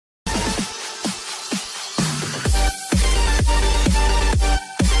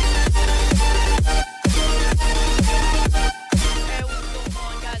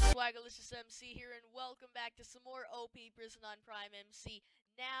back to some more OP Prison on Prime MC.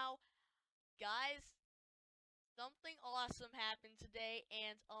 Now, guys, something awesome happened today,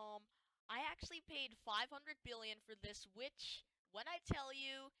 and I actually paid 500 billion for this, which, when I tell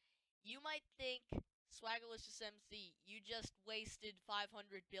you, you might think, Swaggerlicious MC, you just wasted 500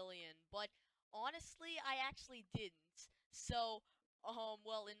 billion, but honestly, I actually didn't. So,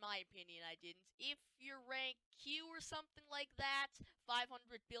 well, in my opinion, I didn't. If you're rank Q or something like that, 500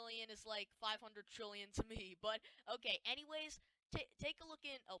 billion is like 500 trillion to me. But okay, anyways, take a look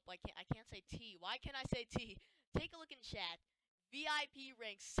in. Oh, I can't say T. Why can't I say T? Take a look in chat. VIP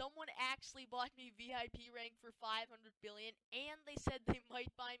rank. Someone actually bought me VIP rank for 500 billion, and they said they might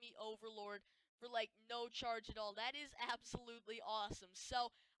buy me Overlord for like no charge at all. That is absolutely awesome.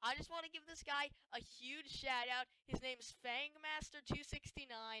 So I just want to give this guy a huge shout out. His name is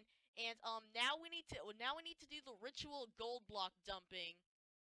Fangmaster269, and now we need to do the ritual gold block dumping.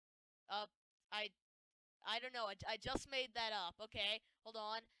 Uh, I I don't know. I just made that up. Okay, hold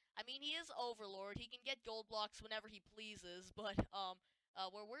on. I mean, he is Overlord. He can get gold blocks whenever he pleases. But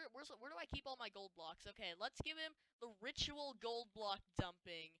where do I keep all my gold blocks? Okay, let's give him the ritual gold block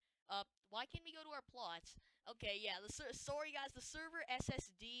dumping. Why can't we go to our plots? Okay, yeah. Sorry guys, the server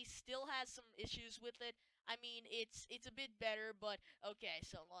SSD still has some issues with it. I mean, it's a bit better, but okay.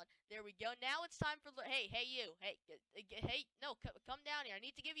 So hold on. There we go. Now it's time for the hey you hey no come down here. I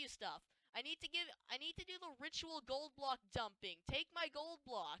need to give you stuff. I need to do the ritual gold block dumping. Take my gold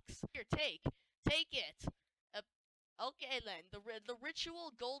blocks. Here, take it. Uh, okay then, the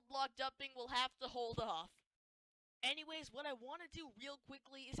ritual gold block dumping will have to hold off. Anyways, what I want to do real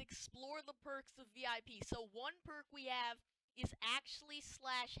quickly is explore the perks of VIP. So one perk we have is actually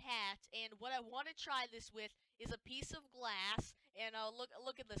slash hat, and what I want to try this with is a piece of glass. And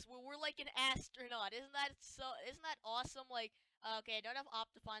look at this. We're like an astronaut. Isn't that awesome? Like, okay, I don't have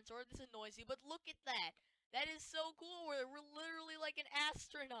Optifine, so this is noisy, but look at that. That is so cool. We're literally like an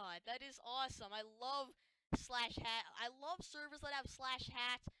astronaut. That is awesome. I love slash hat. I love servers that have slash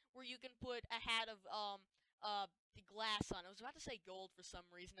hat where you can put a hat of the glass on. I was about to say gold for some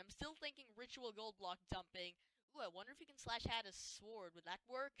reason. I'm still thinking ritual gold block dumping. Ooh, I wonder if you can slash hat a sword. Would that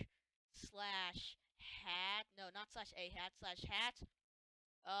work? Slash hat. No, not slash a hat. Slash hat.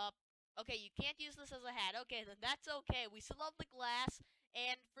 Okay, you can't use this as a hat. Okay, then that's okay. We still have the glass,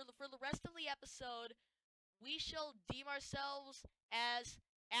 and for the rest of the episode, we shall deem ourselves as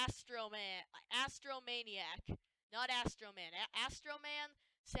Astro-Maniac, not Astro-Man. Astro-Man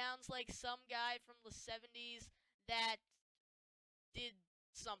sounds like some guy from the 70s that did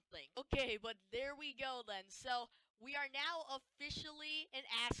something. Okay, but there we go then. So, we are now officially an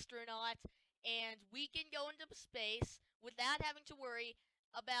astronaut, and we can go into space without having to worry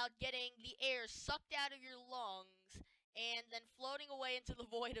about getting the air sucked out of your lungs and then floating away into the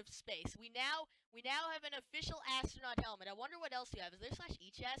void of space. We now have an official astronaut helmet. I wonder what else you have. Is there slash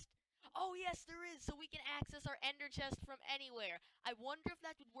E chest? Oh yes, there is. So we can access our ender chest from anywhere. I wonder if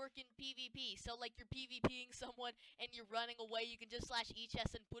that would work in PvP. So like you're PvPing someone and you're running away, you can just slash E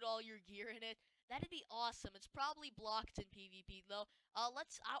chest and put all your gear in it. That'd be awesome. It's probably blocked in PvP though.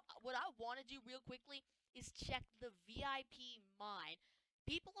 What I want to do real quickly is check the VIP mine.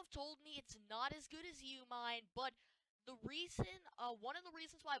 People have told me it's not as good as you mine, but one of the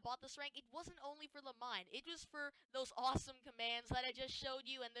reasons why I bought this rank, it wasn't only for the mine. It was for those awesome commands that I just showed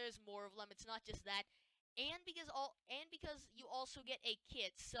you, and there's more of them. It's not just that. And because you also get a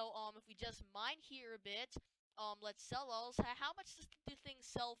kit. So, if we just mine here a bit, let's sell those. How much does the thing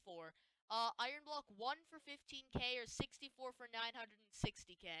sell for? Iron block 1 for 15k or 64 for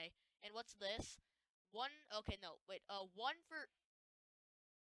 960k. And what's this? Okay, no, wait, 1 for,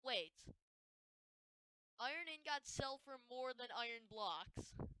 wait. Iron ingots sell for more than iron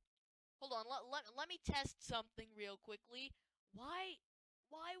blocks. Hold on, let me test something real quickly. Why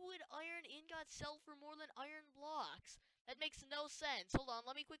would iron ingots sell for more than iron blocks? That makes no sense. Hold on,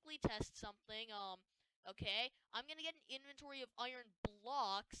 let me quickly test something. Okay, I'm gonna get an inventory of iron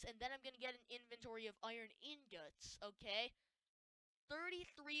blocks, and then I'm gonna get an inventory of iron ingots, okay?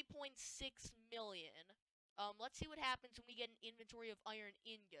 33.6 million. Let's see what happens when we get an inventory of iron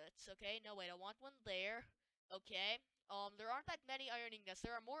ingots, okay? No, wait, I want one there. Okay. There aren't that many iron ingots.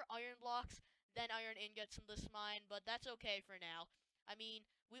 There are more iron blocks than iron ingots in this mine, but that's okay for now. I mean,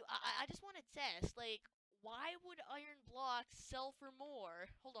 I just want to test, like, why would iron blocks sell for more?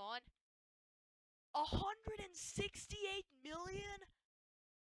 Hold on. 168 million?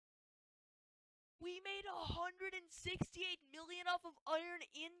 We made 168 million off of iron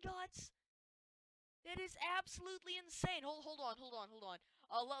ingots? That is absolutely insane. Hold on.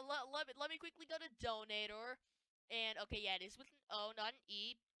 Let me quickly go to donator. And okay, yeah, it is with an O, not an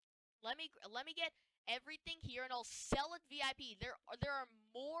E. Let me get everything here and I'll sell at VIP. There are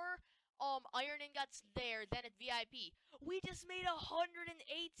more iron ingots there than at VIP. We just made 118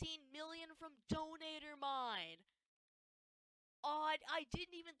 million from Donator Mine. I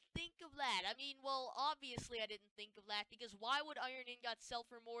didn't even think of that. I mean, well, obviously I didn't think of that, because why would iron ingots sell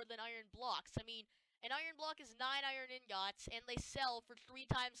for more than iron blocks? I mean, an iron block is 9 iron ingots, and they sell for 3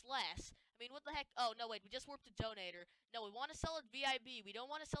 times less. I mean, what the heck? Oh, no, wait, we just warped to Donator. No, we want to sell at VIP. We don't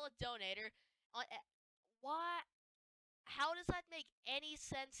want to sell at Donator. Why? How does that make any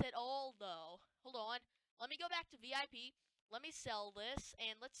sense at all, though? Hold on. Let me go back to VIP. Let me sell this,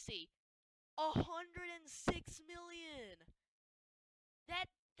 and let's see. 106 million!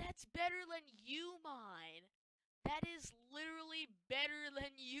 That's better than you mine. That is literally better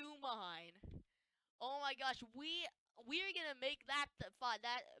than you mine. Oh my gosh, we are gonna make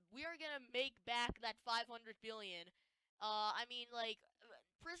we are gonna make back that 500 billion. I mean, like,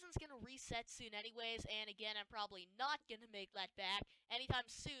 prison's gonna reset soon anyways, and again, I'm probably not gonna make that back anytime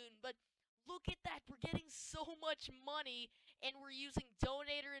soon, but look at that, we're getting so much money, and we're using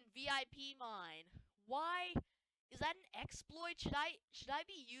Donator and VIP mine. Why? Is that an exploit? Should I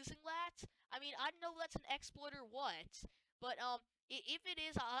be using that? I mean, I don't know if that's an exploit or what, but if it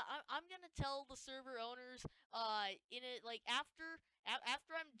is, I'm gonna tell the server owners in it, like, after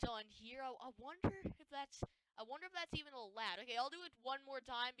I'm done here. I wonder if that's even allowed. Okay, I'll do it one more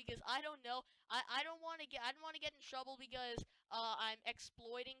time because I don't know. I don't want to get in trouble because I'm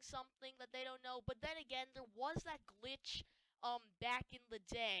exploiting something that they don't know. But then again, there was that glitch back in the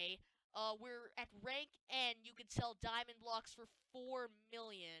day where at rank N you could sell diamond blocks for 4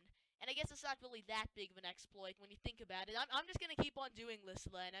 million. And I guess it's not really that big of an exploit when you think about it. I'm just gonna keep on doing this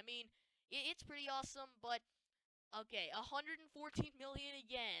then. I mean, it's pretty awesome, but okay, 114 million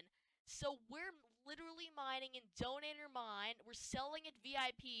again. So we're literally mining in Donator Mine. We're selling at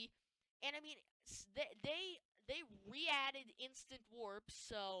VIP, and I mean, they re-added instant warp,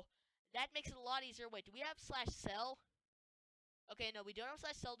 so that makes it a lot easier. Wait, do we have /sell? Okay, no, we don't have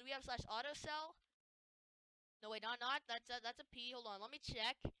 /sell. Do we have /auto sell? No, wait, not. That's a P. Hold on, let me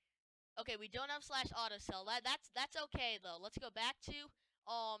check. Okay, we don't have /auto sell. That's okay though. Let's go back to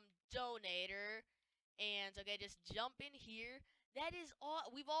Donator, and okay, just jump in here. That is all.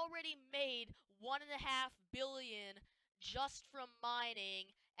 We've already made 1.5 billion just from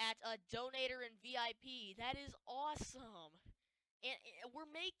mining at a Donator and VIP. That is awesome. And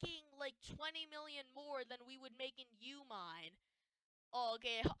we're making like 20 million more than we would make in Umine. Oh,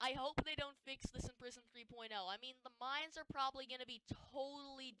 okay, I hope they don't fix this in Prison 3.0. I mean, the mines are probably going to be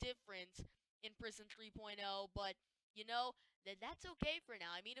totally different in Prison 3.0, but, you know, that's okay for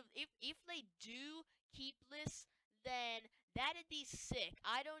now. I mean, if they do keep this, then that'd be sick.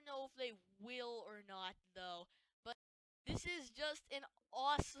 I don't know if they will or not, though, but this is just an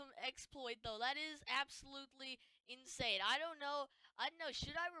awesome exploit, though. That is absolutely insane. I don't know,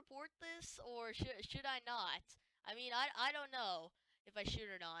 should I report this, or should I not? I mean, I don't know if I should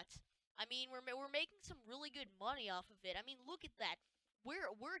or not. I mean, we're making some really good money off of it. I mean, look at that. We're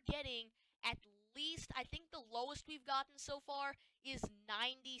getting at least, I think the lowest we've gotten so far is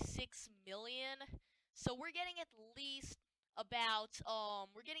 96 million. So we're getting at least about oh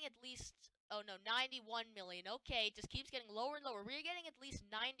no, 91 million. Okay, it just keeps getting lower and lower. We're getting at least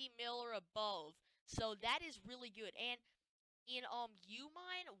 90 mil or above. So that is really good. And in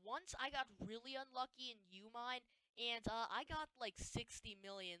Umine, once I got really unlucky in Umine, and I got like 60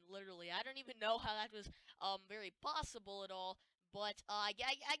 million, literally. I don't even know how that was very possible at all, but I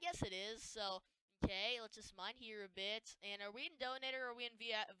guess it is. So okay, let's just mine here a bit. And are we in Donator or are we in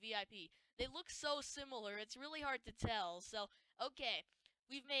VIP? They look so similar, it's really hard to tell. So okay,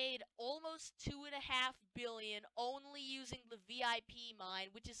 we've made almost 2.5 billion only using the VIP mine,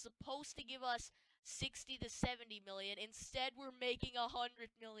 which is supposed to give us 60 to 70 million. Instead, we're making 100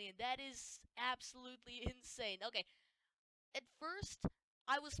 million. That is absolutely insane. Okay, at first,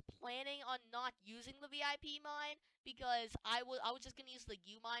 I was planning on not using the VIP mine because I was just gonna use the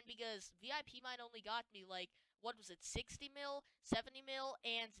U mine, because VIP mine only got me like, what was it, 60 mil, 70 mil,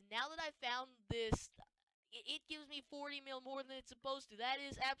 and now that I found this, it gives me 40 mil more than it's supposed to. That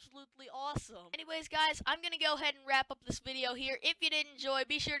is absolutely awesome. Anyways, guys, I'm gonna go ahead and wrap up this video here. If you did enjoy,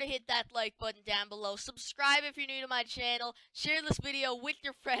 be sure to hit that like button down below. Subscribe if you're new to my channel. Share this video with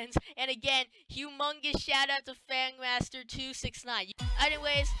your friends. And again, humongous shout out to Fangmaster269.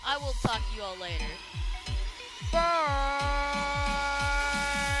 Anyways, I will talk to you all later. Bye!